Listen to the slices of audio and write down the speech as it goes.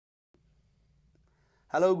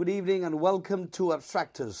Hello, good evening, and welcome to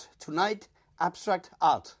Abstractus. Tonight, abstract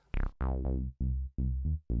art.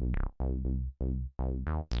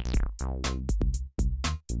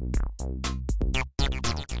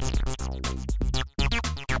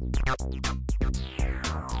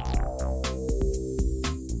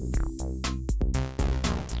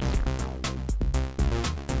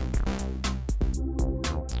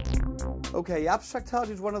 Okay, abstract art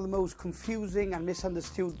is one of the most confusing and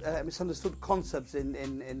misunderstood concepts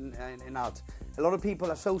in art. A lot of people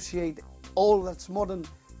associate all that's modern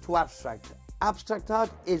to abstract. Abstract art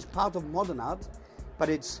is part of modern art, but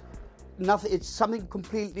it's something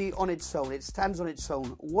completely on its own. It stands on its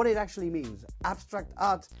own. What it actually means: abstract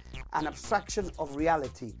art, an abstraction of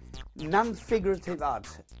reality, non-figurative art,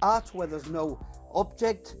 art where there's no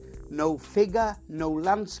object, no figure, no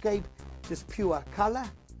landscape, just pure color,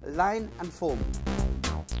 line and form.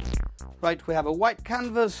 Right, we have a white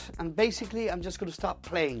canvas, and basically I'm just going to start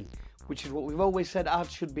playing, which is what we've always said art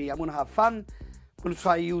should be. I'm going to have fun. I'm going to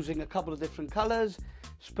try using a couple of different colors,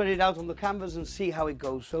 spread it out on the canvas and see how it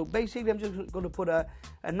goes. So basically I'm just going to put a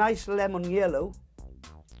nice lemon yellow.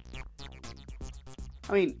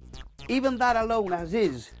 I mean, even that alone as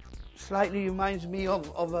is slightly reminds me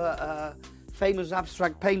of a famous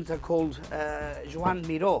abstract painter called Joan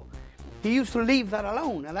Miró. He used to leave that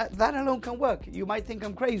alone, and that alone can work. You might think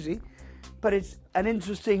I'm crazy, but it's an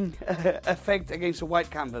interesting effect against a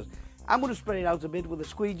white canvas. I'm going to spread it out a bit with a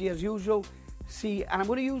squeegee as usual. And I'm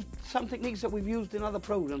going to use some techniques that we've used in other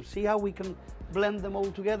programs. See how we can blend them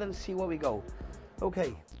all together and see where we go.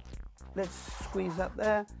 Okay, let's squeeze that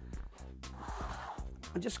there.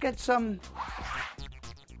 And just get some,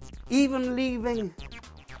 even leaving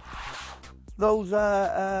those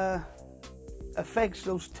effects,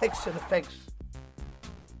 those textured effects.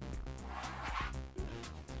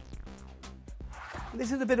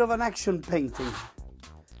 This is a bit of an action painting.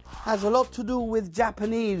 Has a lot to do with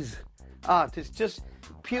Japanese art. It's just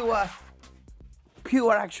pure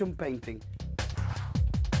action painting.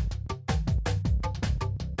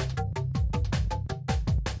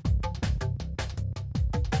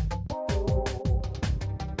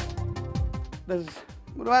 I'm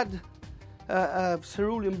going to add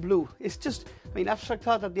cerulean blue. It's just, I mean, abstract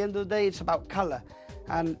art at the end of the day, it's about color.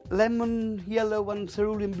 And lemon yellow and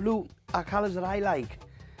cerulean blue are colors that I like.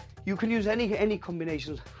 You can use any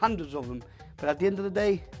combinations, hundreds of them, but at the end of the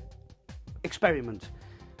day, experiment.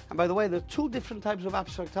 And by the way, there are two different types of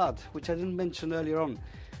abstract art, which I didn't mention earlier on.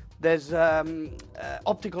 There's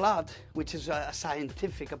optical art, which is a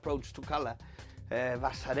scientific approach to color.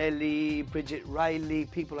 Vasarely, Bridget Riley,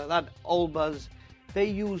 people like that, Olbers, they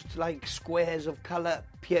used like squares of color.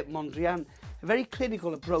 Pierre Mondrian, a very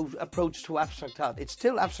clinical approach to abstract art. It's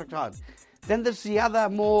still abstract art. Then there's the other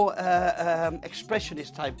more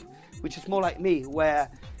expressionist type, which is more like me, where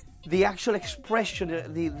the actual expression,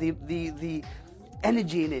 the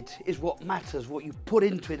energy in it is what matters, what you put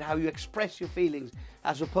into it, how you express your feelings,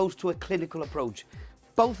 as opposed to a clinical approach.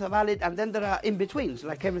 Both are valid, and then there are in-betweens,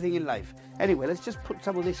 like everything in life. Anyway, let's just put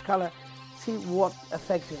some of this color, see what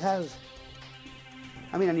effect it has.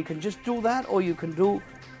 I mean, and you can just do that, or you can do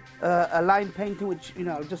a line painting, which, you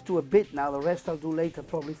know, I'll just do a bit now, the rest I'll do later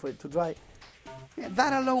probably for it to dry. Yeah,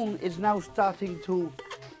 that alone is now starting to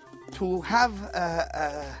have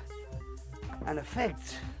an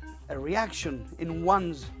effect, a reaction in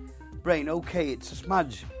one's brain. Okay, it's a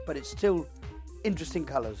smudge, but it's still interesting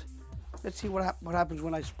colors. Let's see what happens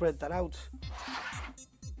when I spread that out.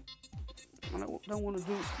 And I don't want to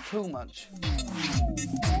do too much.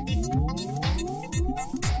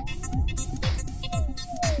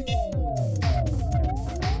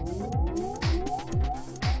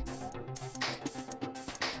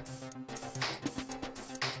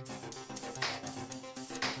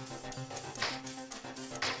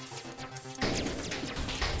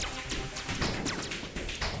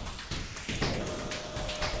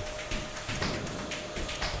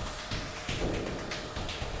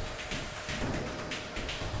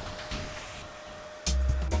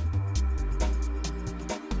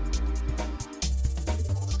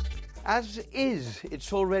 As is,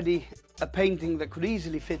 it's already a painting that could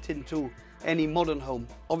easily fit into any modern home.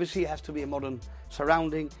 Obviously, it has to be a modern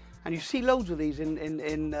surrounding, and you see loads of these in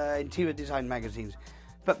interior design magazines.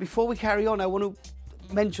 But before we carry on, I want to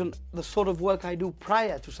mention the sort of work I do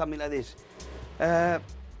prior to something like this.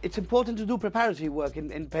 It's important to do preparatory work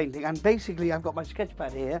in painting, and basically I've got my sketch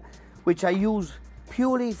pad here, which I use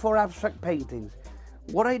purely for abstract paintings.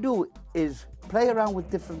 What I do is play around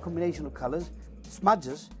with different combination of colours,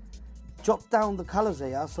 smudges, jot down the colours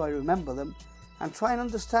they are so I remember them, and try and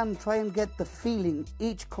understand, try and get the feeling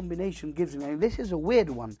each combination gives me. I mean, this is a weird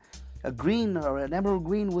one. a green or an emerald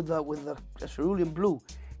green with a cerulean blue.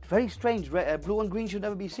 It's very strange. Blue and green should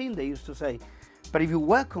never be seen, they used to say. But if you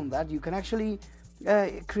work on that, you can actually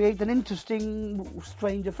create an interesting,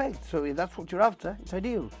 strange effect. So if that's what you're after, it's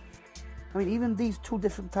ideal. I mean, even these two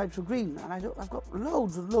different types of green, and I've got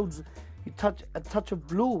loads and loads. You touch a touch of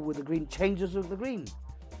blue with the green changes of the green.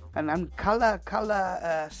 And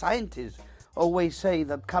color scientists always say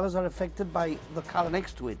that colors are affected by the color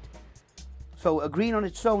next to it. So a green on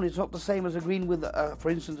its own is not the same as a green with,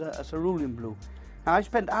 for instance, a cerulean blue. Now, I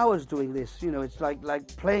spent hours doing this. You know, it's like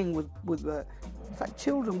playing with it's like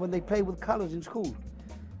children when they play with colors in school.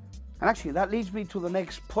 And actually, that leads me to the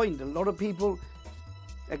next point. A lot of people,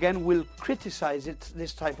 again, will criticize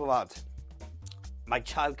this type of art. My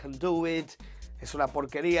child can do it. Es una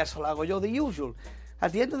porquería, eso lo hago yo, the usual.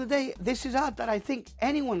 At the end of the day, this is art that I think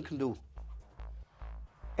anyone can do.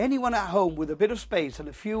 Anyone at home with a bit of space and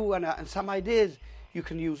a few and some ideas, you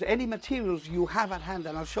can use any materials you have at hand.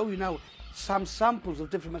 And I'll show you now some samples of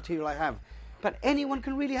different material I have. But anyone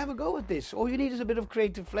can really have a go at this. All you need is a bit of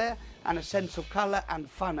creative flair and a sense of color and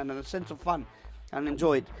fun, and a sense of fun, and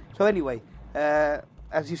enjoy it. So anyway,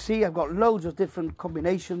 as you see, I've got loads of different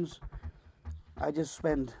combinations. I just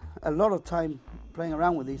spend a lot of time playing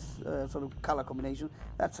around with these sort of color combinations.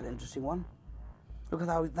 That's an interesting one. Look at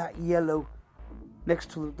how that yellow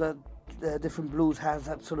next to the different blues has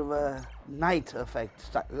that sort of a night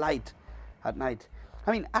effect, that light at night.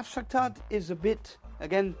 I mean, abstract art is a bit,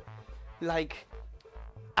 again, like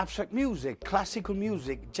abstract music, classical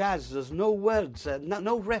music, jazz. There's no words,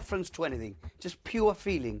 no reference to anything, just pure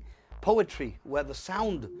feeling. Poetry, where the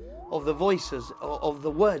sound of the voices, of the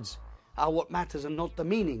words, are what matters and not the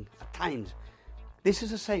meaning at times. This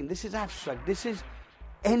is the same. This is abstract. This is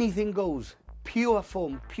anything goes. Pure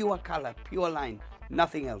form, pure color, pure line,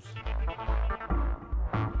 nothing else.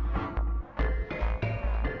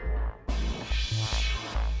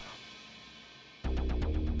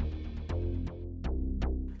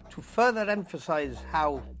 To further emphasize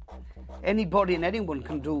how anybody and anyone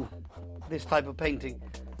can do this type of painting,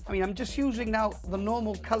 I mean, I'm just using now the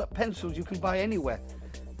normal color pencils you can buy anywhere,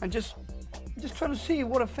 and just trying to see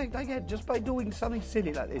what effect I get just by doing something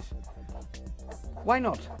silly like this. Why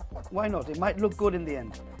not? Why not? It might look good in the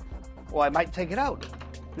end. Or I might take it out.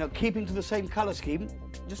 You know, keeping to the same color scheme,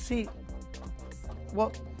 just see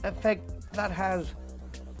what effect that has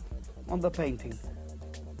on the painting.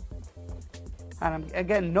 And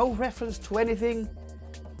again, no reference to anything,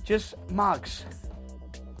 just marks.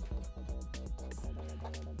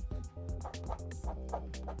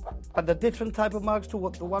 But the different type of marks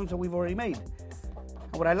to the ones that we've already made.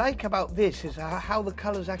 And what I like about this is how the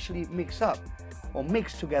colors actually mix up or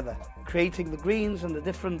mix together, creating the greens and the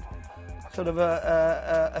different sort of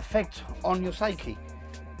effect on your psyche.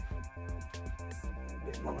 A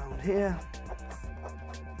bit more around here.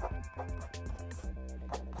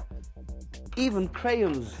 Even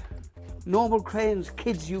crayons, normal crayons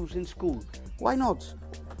kids use in school. Why not?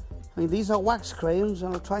 I mean, these are wax crayons,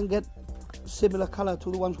 and I'll try and get similar color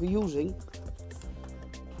to the ones we're using.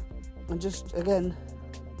 And just, again,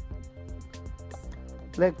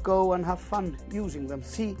 let go and have fun using them.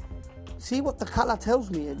 See what the color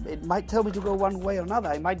tells me. It might tell me to go one way or another.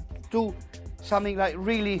 I might do something like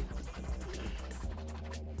really,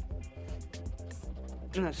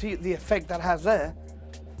 you know, see the effect that has there.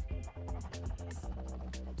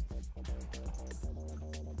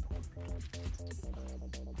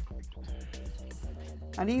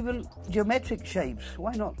 And even geometric shapes,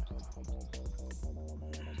 why not?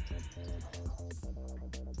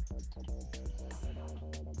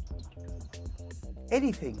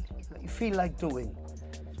 Anything that you feel like doing.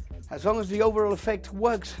 As long as the overall effect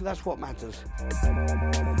works, that's what matters.